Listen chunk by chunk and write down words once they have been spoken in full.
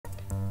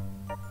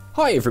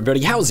Hi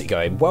everybody, how's it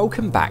going?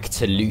 Welcome back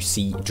to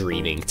Lucy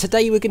Dreaming.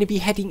 Today we're going to be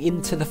heading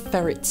into the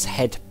Ferret's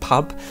Head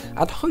pub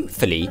and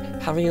hopefully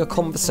having a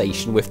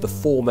conversation with the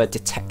former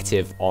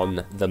detective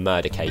on the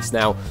murder case.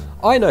 Now,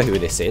 I know who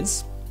this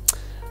is.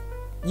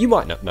 You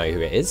might not know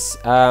who it is.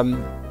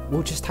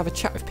 We'll just have a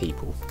chat with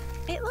people.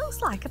 It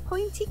looks like a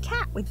pointy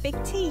cat with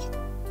big teeth.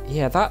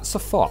 Yeah, that's a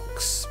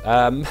fox. His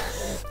an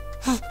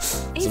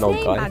old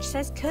name guy. badge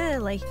says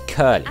Curly.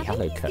 Curly, I hello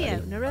think he's Curly. the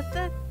owner of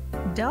the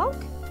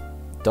dog.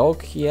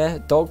 Dog, yeah,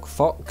 dog,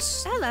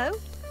 fox. Hello.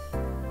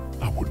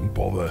 I wouldn't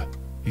bother.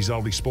 He's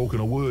hardly spoken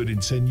a word in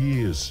 10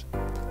 years.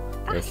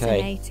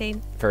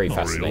 Fascinating. Very Not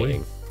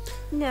fascinating.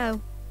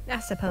 No, I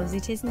suppose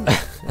it isn't.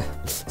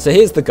 So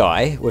here's the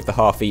guy with the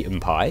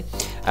half-eaten pie.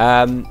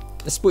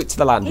 Let's speak to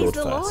the landlord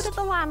He's the first. lord of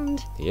the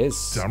land. He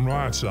is. Damn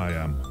right I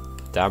am.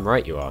 Damn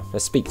right you are.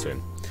 Let's speak to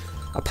him.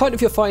 A pint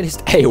of your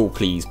finest ale,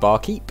 please,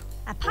 barkeep.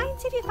 A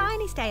pint of your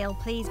finest ale,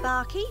 please,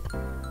 barkeep.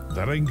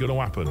 That ain't gonna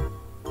happen.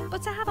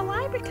 But I have a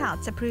library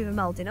card to prove I'm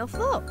old enough.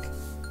 Look.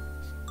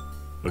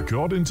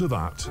 According to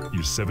that,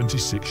 you're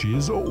 76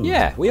 years old.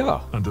 Yeah, we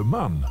are. And a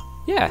man.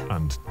 Yeah.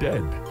 And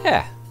dead.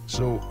 Yeah.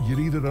 So you're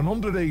either an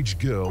underage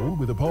girl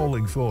with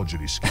appalling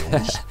forgery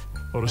skills,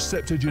 or a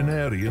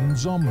septuagenarian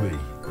zombie.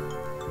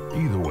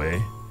 Either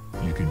way,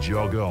 you can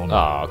jog on.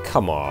 Oh,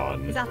 come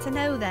on. Is that a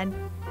no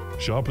then?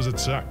 Sharp as a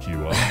tack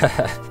you are.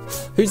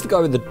 Who's the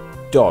guy with the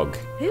dog?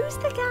 Who's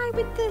the guy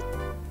with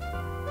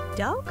the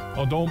dog?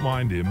 Oh, don't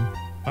mind him.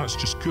 That's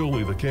just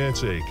Curly the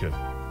caretaker.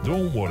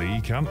 Don't worry,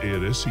 he can't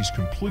hear us. He's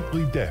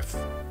completely deaf.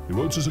 He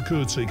worked as a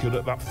caretaker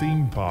at that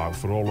theme park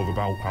for all of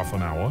about half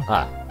an hour.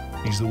 Ah.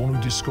 He's the one who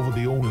discovered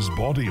the owner's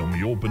body on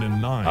the opening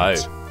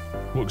night.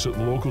 Oh. Works at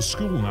the local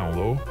school now,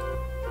 though.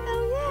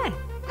 Oh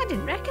yeah, I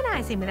didn't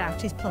recognise him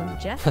without his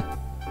plunger.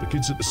 The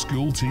kids at the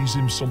school tease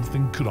him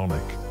something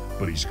chronic,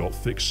 but he's got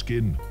thick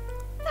skin.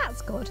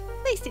 That's good.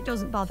 At least it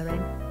doesn't bother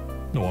him.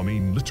 No, I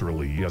mean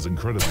literally, he has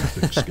incredibly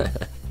thick skin.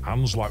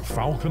 Hands like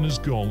falconer's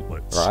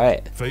gauntlets.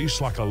 Right.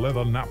 Face like a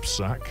leather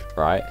knapsack.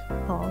 Right.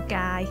 Poor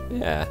guy.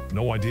 Yeah.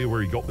 No idea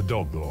where he got the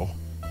dog, though.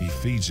 He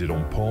feeds it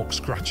on pork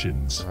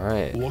scratchings.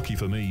 Right. Lucky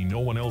for me, no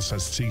one else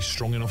has teeth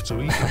strong enough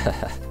to eat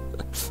them.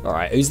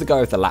 Alright, who's the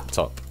guy with the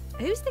laptop?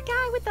 Who's the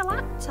guy with the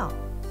laptop?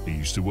 He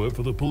used to work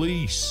for the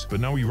police, but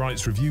now he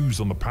writes reviews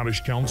on the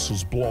parish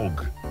council's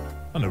blog.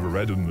 I never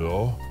read them,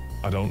 though.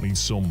 I don't need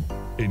some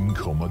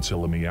incomer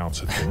telling me how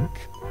to think.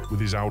 With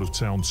his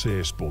out-of-town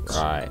taste buds.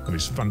 Right. And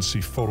his fancy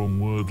foreign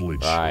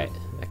wordage. Right.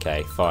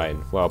 Okay,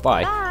 fine. Well,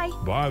 bye. Bye.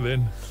 Bye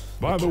then.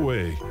 By the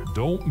way,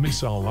 don't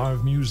miss our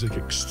live music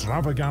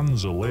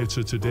extravaganza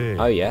later today.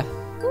 Oh, yeah?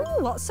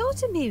 Ooh, what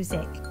sort of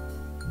music?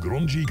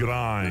 Grungy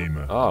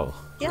grime. Oh.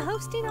 You're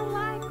hosting a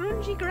live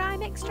grungy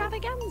grime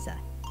extravaganza.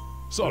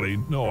 Sorry,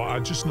 no, I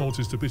just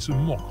noticed a bit of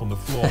muck on the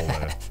floor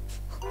there.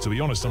 To be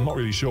honest, I'm not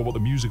really sure what the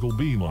music will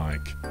be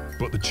like.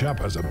 But the chap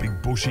has a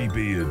big bushy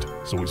beard,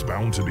 so it's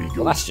bound to be good.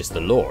 Well, that's just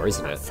the law,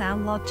 isn't it?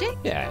 Sound logic?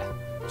 Yeah.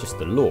 Just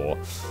the law.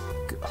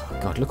 Oh,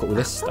 God, look at all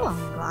this That's a long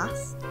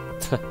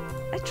stuff. glass.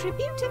 A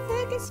tribute to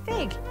Fergus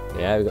Fig.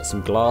 Yeah, we've got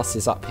some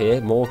glasses up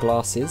here. More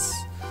glasses.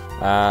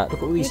 Look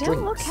at all They these don't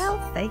drinks. look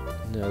healthy.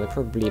 No, they're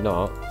probably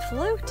not.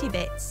 Floaty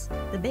bits.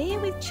 The beer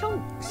with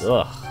chunks.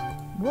 Ugh.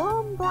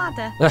 Warm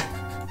bladder.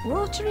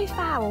 Watery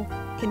fowl.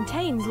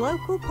 Contains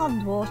local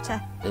pond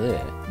water.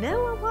 Ugh.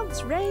 No one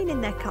wants rain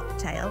in their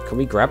cocktail. Can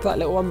we grab that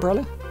little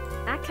umbrella?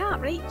 I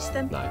can't reach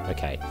them. No,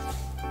 okay.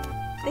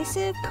 They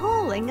serve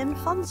calling and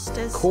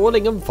fonsters.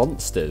 Calling and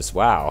Fonsters,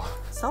 wow.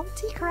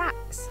 Salty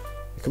cracks.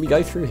 Can we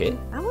go through here?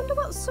 I wonder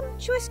what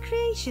sumptuous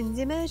creations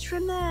emerge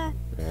from there.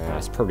 Yeah,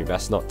 it's probably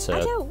best not to.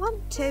 I don't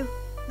want to.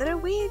 There are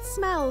weird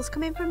smells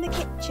coming from the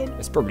kitchen.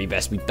 It's probably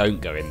best we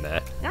don't go in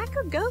there. I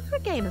could go for a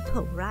game of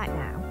pool right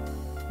now.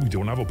 We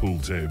don't have a pool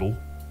table.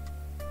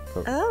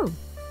 Oh,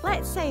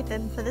 let's save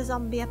them for the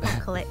zombie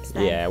apocalypse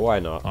then. Yeah, why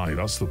not? Aye,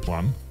 that's the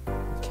plan.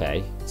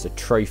 Okay, it's a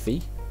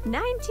trophy.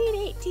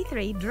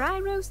 1983 Dry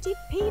Roasted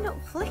Peanut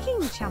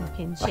Flicking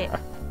Championship.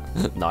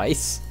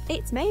 Nice.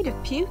 It's made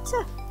of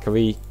pewter. Can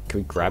we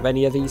grab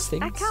any of these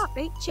things? I can't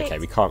reach it. Okay,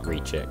 we can't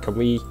reach it. Can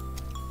we?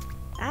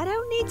 I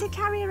don't need to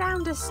carry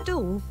around a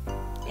stool,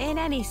 in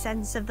any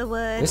sense of the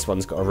word. This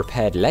one's got a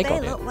repaired leg They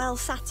on look it. well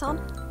sat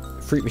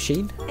on. Fruit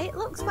machine? It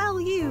looks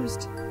well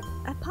used.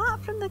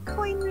 Apart from the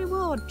coin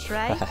reward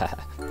tray,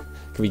 Can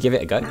we give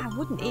it a go? I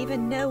wouldn't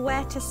even know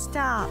where to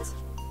start.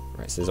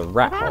 Right, so there's a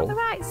rat About hole. the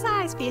right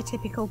size for your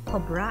typical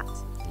pub rat.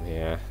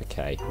 Yeah,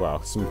 okay.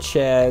 Well, some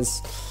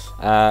chairs.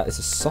 There's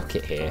a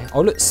socket here.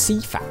 Oh, look,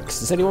 CFAX.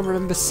 Does anyone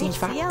remember It's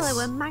CFAX? yellow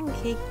and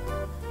manky.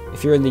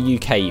 If you're in the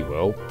UK, you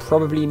will.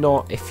 Probably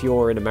not if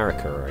you're in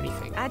America or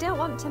anything. I don't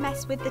want to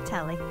mess with the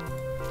telly.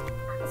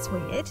 That's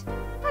weird.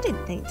 I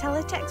didn't think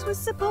teletext was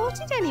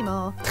supported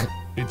anymore.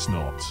 It's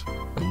not.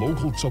 The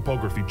local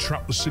topography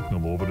trapped the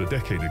signal over a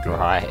decade ago.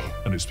 Right.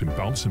 And it's been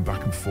bouncing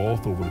back and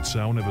forth over the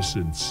town ever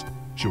since,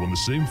 showing the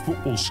same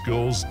football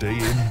scores day in,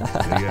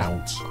 day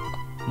out.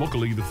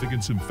 Luckily, the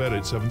Figginton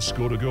Ferrets haven't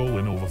scored a goal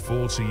in over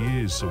 40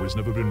 years, so it's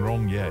never been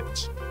wrong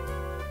yet.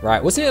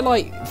 Right, was it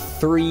like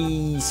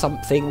 3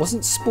 something?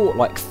 Wasn't sport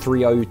like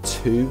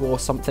 302 or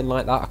something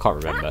like that? I can't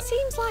remember. That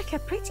seems like a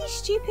pretty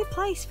stupid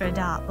place for a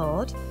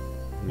dartboard.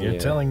 You're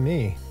telling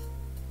me.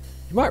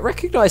 You might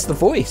recognise the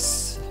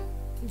voice.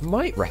 You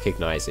might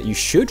recognise it. You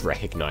should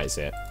recognise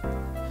it.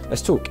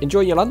 Let's talk.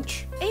 Enjoying your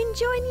lunch?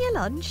 Enjoying your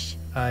lunch?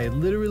 I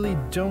literally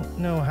don't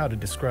know how to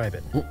describe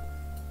it.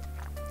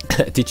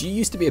 Did you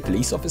used to be a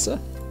police officer?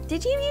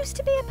 Did you used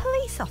to be a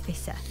police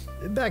officer?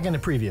 Back in a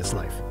previous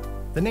life.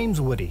 The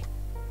name's Woody.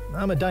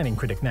 I'm a dining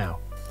critic now.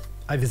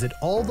 I visit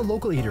all the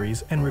local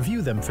eateries and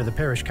review them for the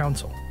parish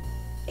council.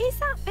 Is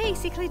that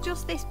basically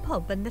just this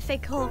pub and the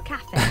Fig Hall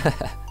Cafe?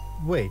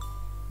 Wait,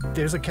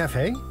 there's a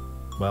cafe?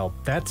 Well,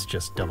 that's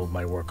just doubled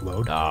my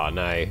workload. Oh,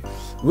 no.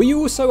 Were you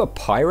also a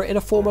pirate in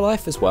a former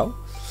life as well?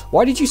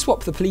 Why did you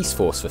swap the police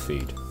force for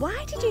food?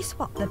 Why did you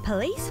swap the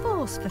police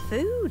force for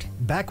food?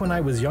 Back when I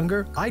was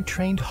younger, I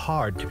trained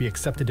hard to be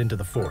accepted into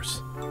the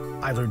force.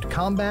 I learned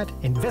combat,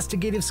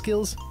 investigative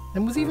skills,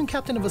 and was even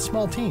captain of a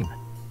small team.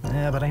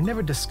 But I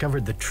never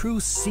discovered the true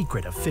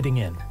secret of fitting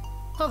in.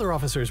 Other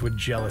officers were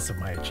jealous of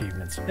my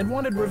achievements and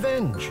wanted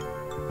revenge.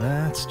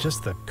 That's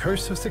just the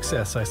curse of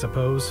success, I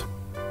suppose.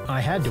 I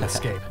had to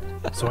escape,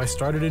 so I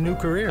started a new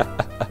career.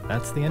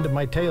 That's the end of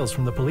my tales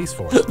from the police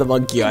force. The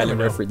Monkey Island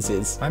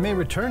references. I may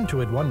return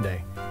to it one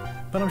day,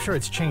 but I'm sure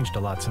it's changed a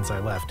lot since I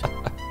left.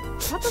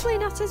 Probably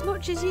not as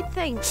much as you'd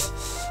think.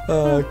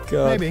 Oh,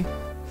 God. Maybe.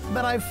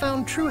 But I've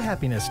found true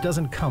happiness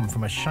doesn't come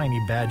from a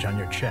shiny badge on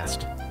your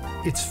chest.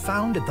 It's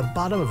found at the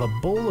bottom of a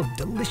bowl of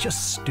delicious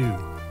stew,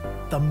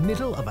 the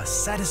middle of a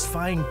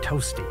satisfying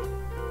toasty,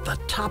 the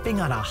topping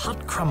on a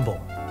hot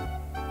crumble.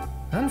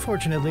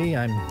 Unfortunately,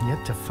 I'm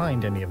yet to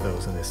find any of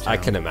those in this town. I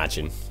can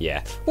imagine,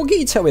 yeah. What can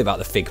you tell me about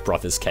the Fig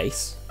Brothers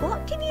case?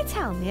 What can you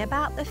tell me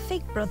about the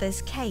Fig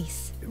Brothers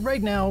case?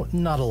 Right now,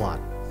 not a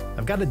lot.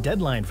 I've got a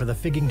deadline for the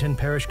Figgington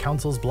Parish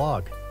Council's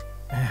blog.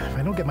 If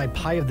I don't get my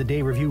Pie of the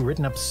Day review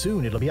written up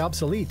soon, it'll be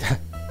obsolete.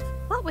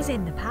 What was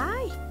in the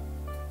pie?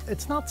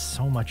 It's not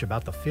so much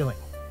about the filling.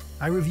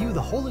 I review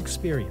the whole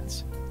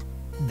experience.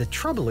 The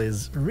trouble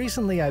is,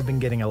 recently I've been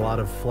getting a lot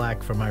of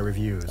flack for my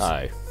reviews.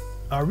 Oh.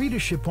 Our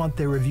readership want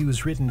their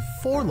reviews written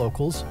for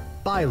locals,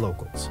 by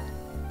locals.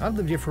 I've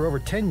lived here for over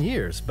 10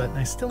 years, but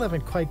I still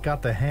haven't quite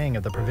got the hang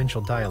of the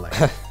provincial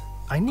dialect.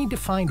 I need to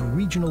find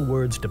regional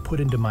words to put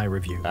into my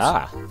reviews.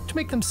 To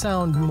make them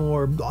sound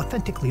more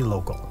authentically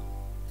local.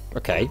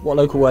 Okay, what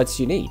local words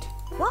do you need?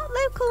 What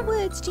local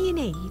words do you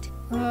need?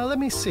 Let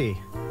me see.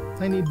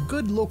 I need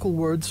good local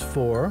words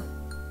for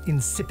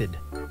insipid,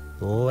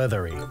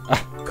 leathery,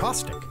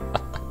 caustic.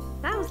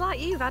 Sounds like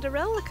you've had a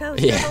roller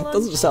coaster. Yeah,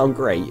 doesn't sound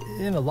great.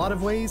 In a lot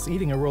of ways,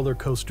 eating a roller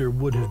coaster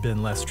would have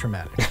been less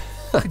traumatic.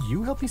 Could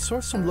you help me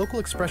source some local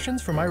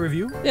expressions for my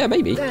review? Yeah,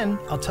 maybe. Then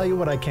I'll tell you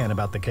what I can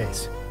about the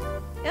case.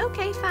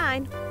 Okay,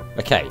 fine.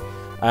 Okay,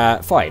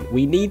 fine.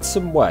 We need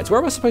some words. Where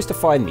am I supposed to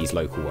find these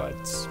local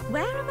words?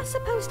 Where am I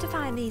supposed to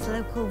find these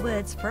local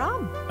words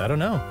from? I don't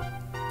know.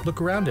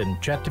 Look around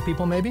and chat to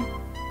people, maybe?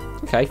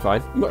 Okay,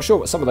 fine. I'm not sure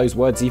what some of those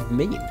words even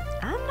mean.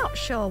 I'm not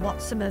sure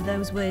what some of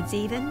those words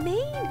even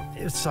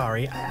mean.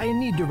 Sorry, I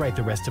need to write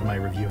the rest of my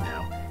review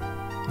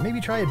now. Maybe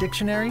try a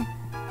dictionary?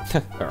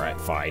 Alright,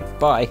 fine.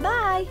 Bye.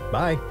 Bye.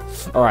 Bye.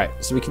 Alright,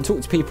 so we can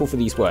talk to people for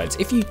these words.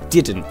 If you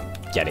didn't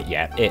get it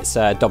yet, it's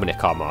Dominic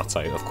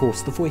Armato, of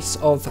course, the voice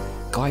of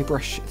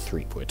Guybrush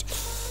Threepwood.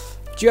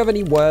 Do you have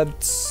any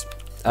words?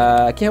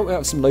 Can you help me out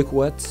with some local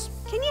words?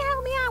 Can you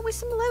help me out with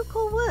some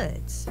local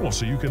words? Well,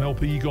 so you can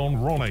help Egon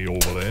Ronnie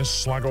over there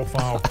slag off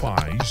our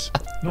pies?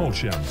 No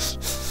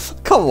chance.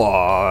 Come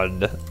on.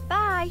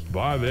 Bye.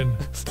 Bye then.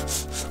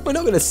 We're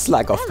not going to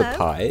slag off the Hello.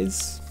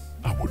 pies.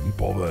 I wouldn't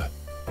bother.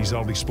 He's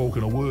hardly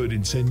spoken a word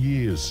in 10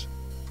 years.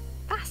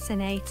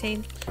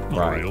 Fascinating. Not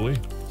Right. really.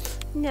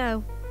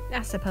 No,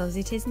 I suppose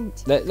it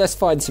isn't. Let's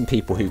find some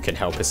people who can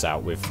help us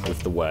out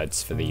with the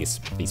words for these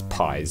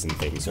pies and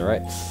things,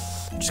 alright?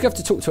 Just going to have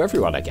to talk to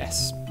everyone, I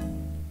guess.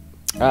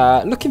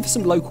 Looking for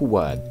some local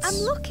words.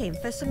 I'm looking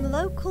for some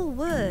local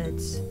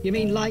words. You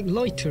mean like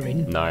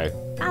loitering? No.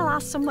 I'll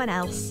ask someone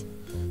else.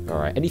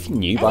 Alright, anything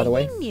new, by the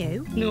way? Anything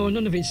new? No,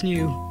 none of it's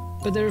new.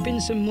 But there have been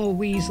some more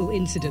weasel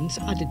incidents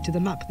added to the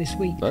map this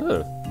week.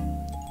 Oh.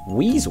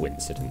 Weasel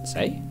incidents,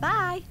 eh?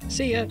 Bye.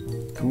 See ya.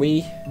 Can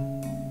we...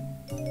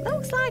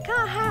 Looks like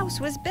our house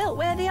was built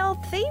where the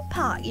old theme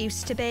park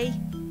used to be.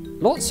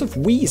 Lots of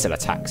weasel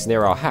attacks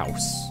near our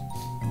house.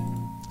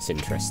 It's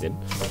interesting.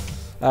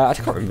 I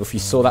can't remember if you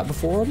saw that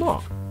before or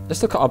not.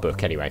 Let's look at our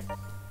book anyway.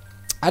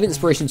 Add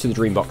inspiration to the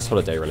Dreambox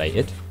holiday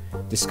related.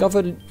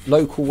 Discover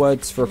local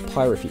words for a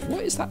pirate feat.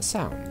 What is that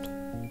sound?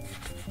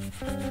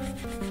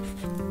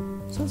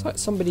 Sounds like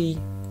somebody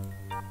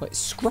like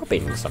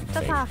scrubbing The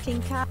something.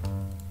 parking car.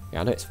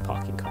 Yeah, I know it's for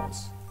parking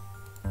cars.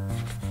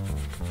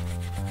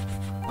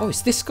 Oh,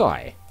 it's this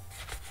guy.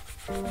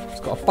 He's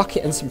got a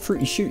bucket and some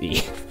fruity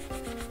shooty.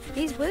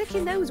 He's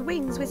working those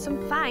wings with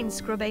some fine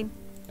scrubbing.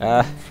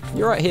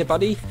 You're right here,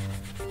 buddy.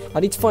 I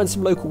need to find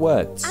some local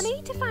words. I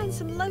need to find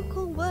some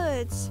local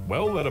words.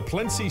 Well, there are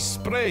plenty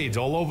sprayed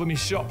all over me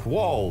shop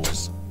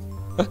walls.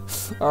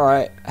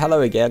 Alright,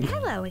 hello again.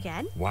 Hello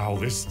again. Wow,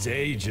 this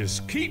day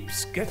just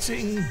keeps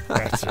getting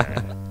better.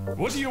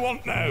 What do you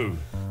want now?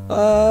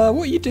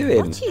 What are you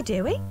doing? What are you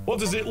doing? What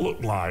does it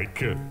look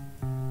like?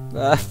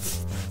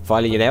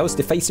 Filing your nails,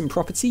 defacing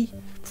property,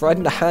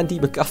 providing a handy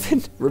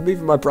MacGuffin,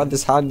 removing my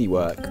brother's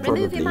handiwork, probably.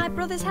 Removing my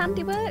brother's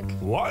handiwork?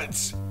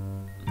 What?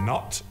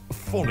 Not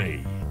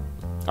funny.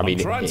 I mean,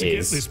 I'm trying it to get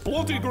is. this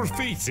bloody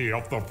graffiti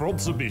off the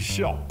front of my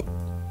shop.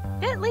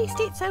 At least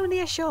it's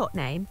only a short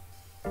name.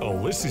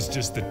 Oh, this is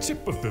just the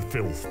tip of the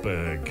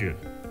filthberg.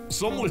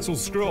 Some little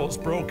scroats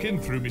broke in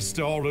through my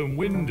storeroom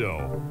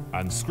window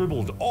and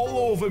scribbled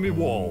all over me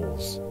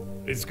walls.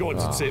 It's going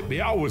to take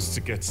me hours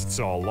to get it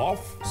all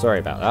off. Sorry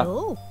about that.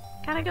 Oh,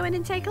 can I go in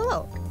and take a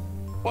look?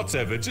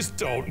 Whatever, just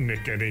don't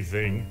nick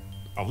anything.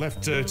 I've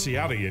left Dirty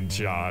Harry in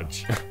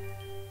charge.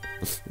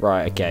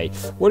 Right, okay.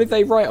 What did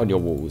they write on your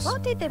walls?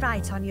 What did they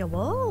write on your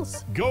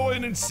walls? Go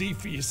in and see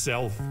for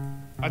yourself.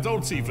 I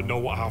don't even know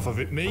what half of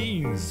it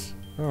means.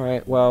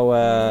 Alright, well,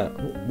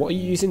 what are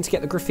you using to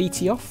get the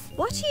graffiti off?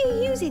 What are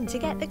you using to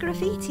get the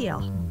graffiti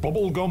off?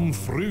 Bubblegum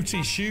fruity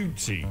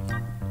shooty.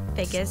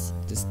 Figures.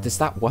 Does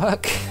that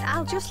work?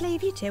 I'll just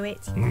leave you to it.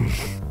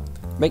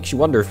 Makes you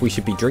wonder if we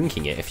should be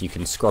drinking it if you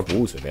can scrub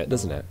walls with it,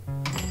 doesn't it?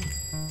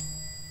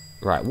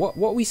 Right, what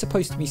are we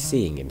supposed to be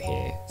seeing in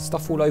here?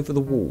 Stuff all over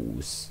the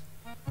walls?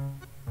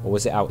 Or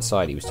was it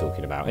outside he was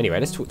talking about? Anyway,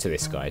 let's talk to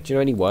this guy. Do you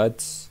know any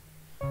words?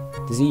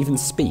 Does he even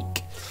speak?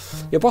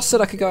 Your boss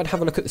said I could go and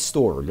have a look at the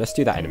storeroom. Let's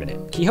do that in a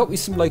minute. Can you help me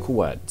with some local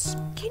words?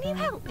 Can you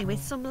help me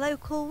with some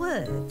local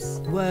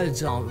words?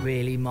 Words aren't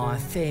really my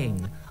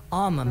thing.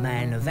 I'm a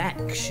man of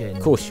action.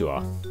 Of course you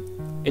are.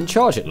 In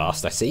charge at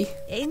last, I see.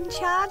 In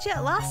charge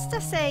at last, I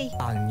see.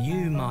 I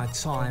knew my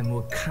time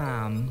would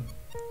come.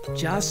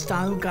 Just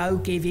don't go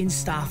giving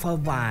stuff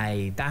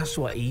away. That's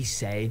what he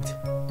said.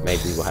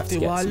 Maybe we'll have to Do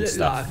get I some look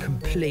stuff. like a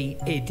complete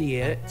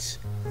idiot?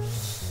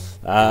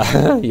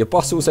 Your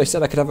boss also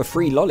said I could have a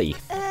free lolly.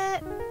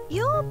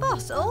 Your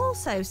boss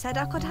also said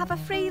I could have a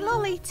free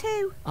lolly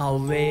too. Oh,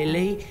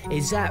 really?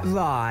 Is that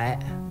right?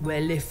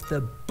 Well, if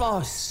the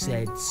boss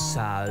said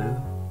so,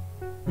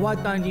 why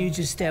don't you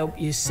just help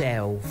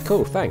yourself?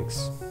 Cool,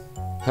 thanks.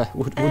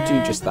 We'll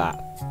do just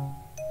that.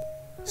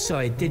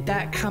 Sorry, did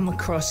that come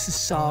across as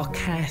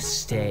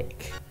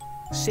sarcastic?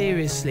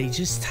 Seriously,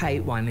 just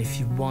take one if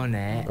you want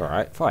it.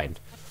 Alright, fine.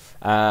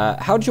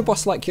 How did your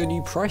boss like your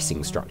new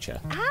pricing structure?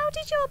 How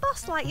did your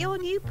boss like your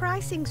new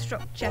pricing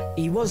structure?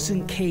 He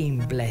wasn't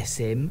keen, bless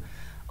him.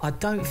 I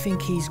don't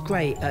think he's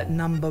great at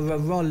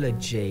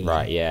numberology.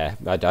 Right, yeah.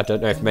 I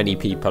don't know if many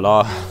people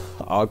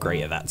are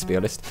great at that, to be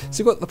honest. So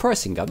you've got the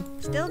pricing gun?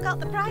 Still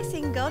got the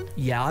pricing gun?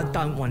 Yeah, I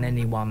don't want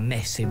anyone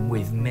messing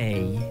with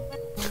me.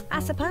 I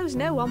suppose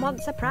no one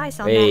wants a price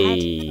on their head.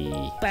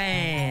 Hey.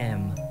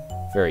 Bam!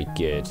 Very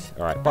good.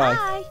 Alright,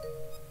 bye.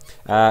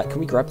 Bye. Can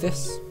we grab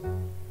this?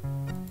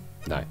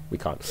 No, we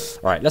can't.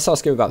 Alright, let's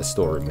ask him about the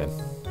storeroom then.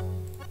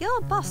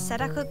 Your boss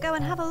said I could go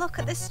and have a look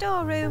at the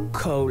storeroom.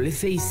 Cool,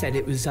 if he said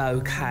it was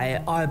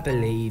okay, I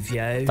believe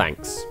you.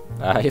 Thanks.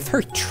 You're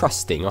very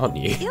trusting, aren't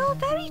you? You're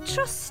very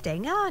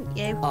trusting, aren't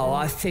you? Oh,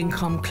 I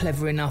think I'm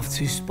clever enough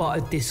to spot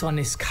a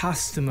dishonest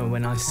customer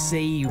when I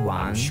see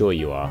one. I'm sure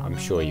you are. I'm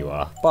sure you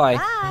are. Bye.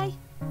 Bye.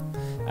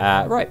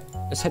 Right,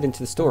 let's head into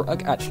the store.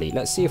 Actually,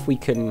 let's see if we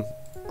can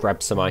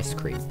grab some ice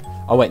cream.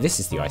 Oh, wait, this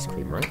is the ice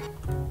cream, right?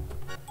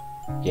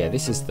 Yeah,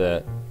 this is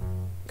the...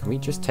 Can we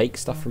just take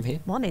stuff from here?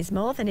 One is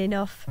more than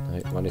enough. No,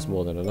 one is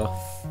more than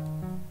enough.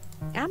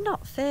 I'm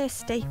not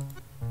thirsty.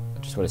 I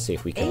just want to see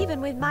if we can... Even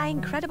with my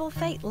incredible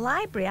fate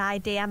library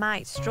ID, I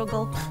might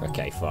struggle.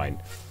 Okay,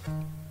 fine.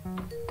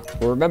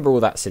 Well, remember all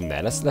that's in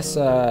there.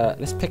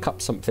 Let's pick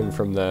up something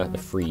from the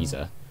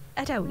freezer.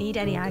 I don't need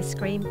any ice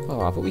cream.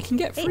 Oh, but we can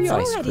get free It's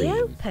ice already cream.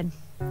 open.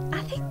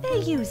 I think they're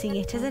using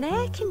it as an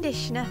air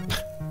conditioner.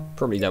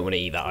 Probably don't want to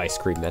eat that ice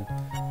cream then.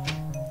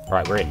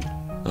 Right, we're in.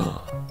 Look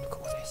at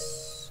all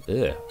this.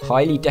 Ugh.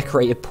 Highly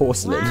decorated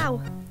porcelain.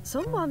 Wow,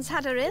 someone's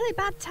had a really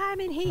bad time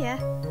in here.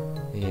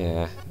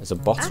 Yeah, there's a I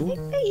bottle.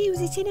 think they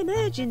use it in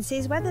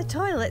emergencies when the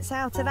toilet's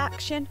out of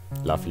action.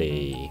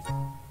 Lovely.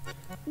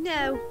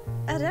 No,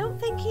 I don't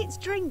think it's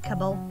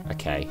drinkable.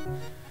 Okay.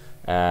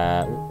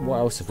 What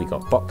else have we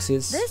got?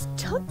 Boxes? There's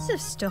tons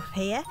of stuff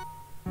here.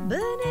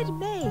 Bernard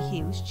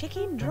Mayhew's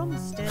chicken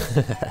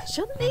drumsters.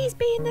 Shouldn't these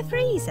be in the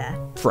freezer?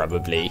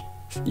 Probably.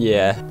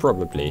 Yeah,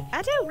 probably.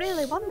 I don't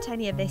really want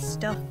any of this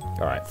stuff.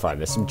 Alright, fine.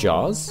 There's some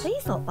jars.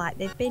 These look like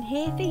they've been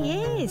here for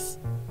years.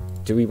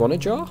 Do we want a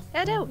jar?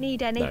 I don't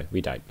need any. No,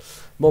 we don't.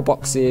 More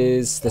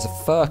boxes. There's a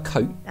fur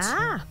coat.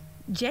 Ah,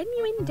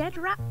 genuine dead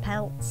rat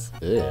pelts.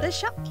 Ugh. The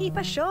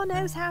shopkeeper sure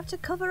knows how to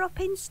cover up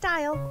in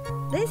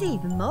style. There's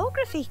even more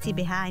graffiti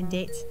behind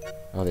it.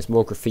 Oh, there's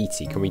more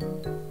graffiti. Can we...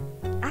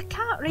 I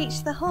can't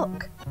reach the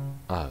hook.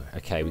 Oh,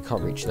 okay. We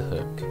can't reach the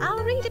hook.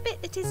 I'll read a bit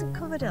that isn't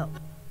covered up.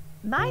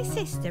 My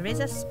sister is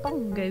a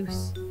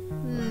spongoose.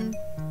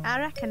 I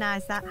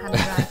recognise that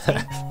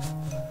handwriting.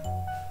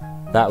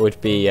 That would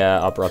be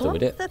our brother,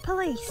 would Club it? the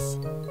police.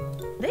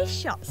 This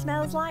shop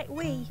smells like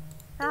wee.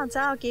 Can't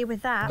argue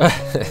with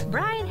that.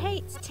 Brian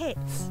hates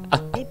tits.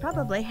 He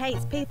probably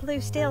hates people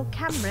who steal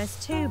cameras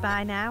too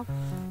by now.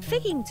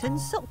 Figgington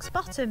sucks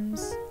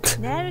bottoms.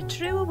 Ne'er a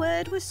truer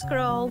word was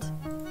scrawled.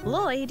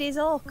 Lloyd is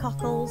all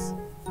cockles.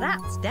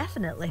 That's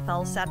definitely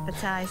false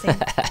advertising.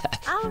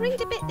 I'll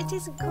read a bit that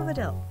isn't covered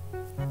up.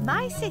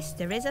 My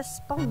sister is a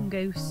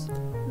spongoose.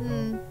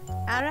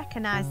 I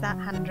recognise that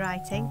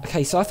handwriting.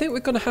 Okay, so I think we're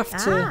going to have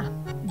to...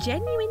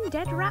 Genuine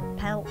dead rat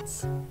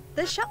pelts.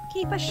 The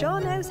shopkeeper sure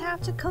knows how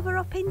to cover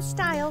up in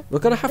style. We're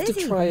going to have There's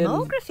to try even and...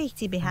 more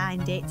graffiti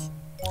behind it.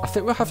 I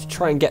think we'll have to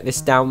try and get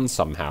this down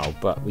somehow,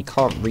 but we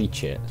can't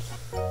reach it.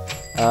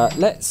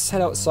 Let's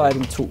head outside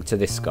and talk to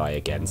this guy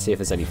again, see if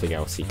there's anything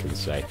else he can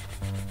say.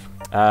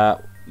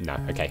 No,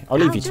 okay, I'll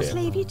leave you to it. I'll just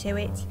leave you to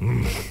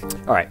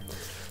it. Alright,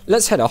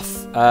 let's head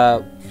off.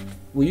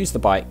 We'll use the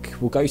bike,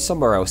 we'll go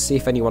somewhere else, see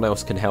if anyone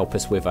else can help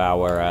us with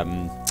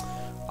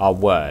our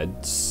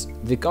words.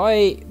 The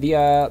guy,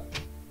 the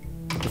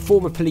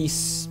former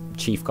police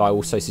chief guy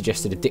also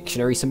suggested a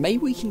dictionary, so maybe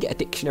we can get a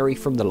dictionary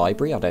from the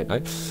library, I don't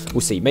know.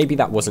 We'll see, maybe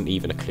that wasn't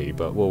even a clue,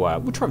 but we'll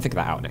try and figure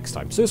that out next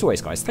time. So as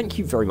always guys, thank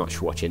you very much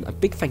for watching. A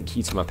big thank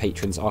you to my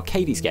patrons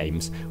Arcades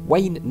Games,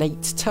 Wayne,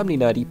 Nate, Terminally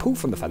Nerdy, Paul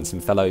from the Phantom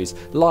Fellows,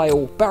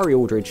 Lyle, Barry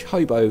Aldridge,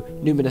 Hobo,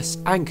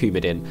 Numinous and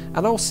Coumadin,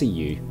 and I'll see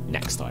you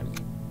next time.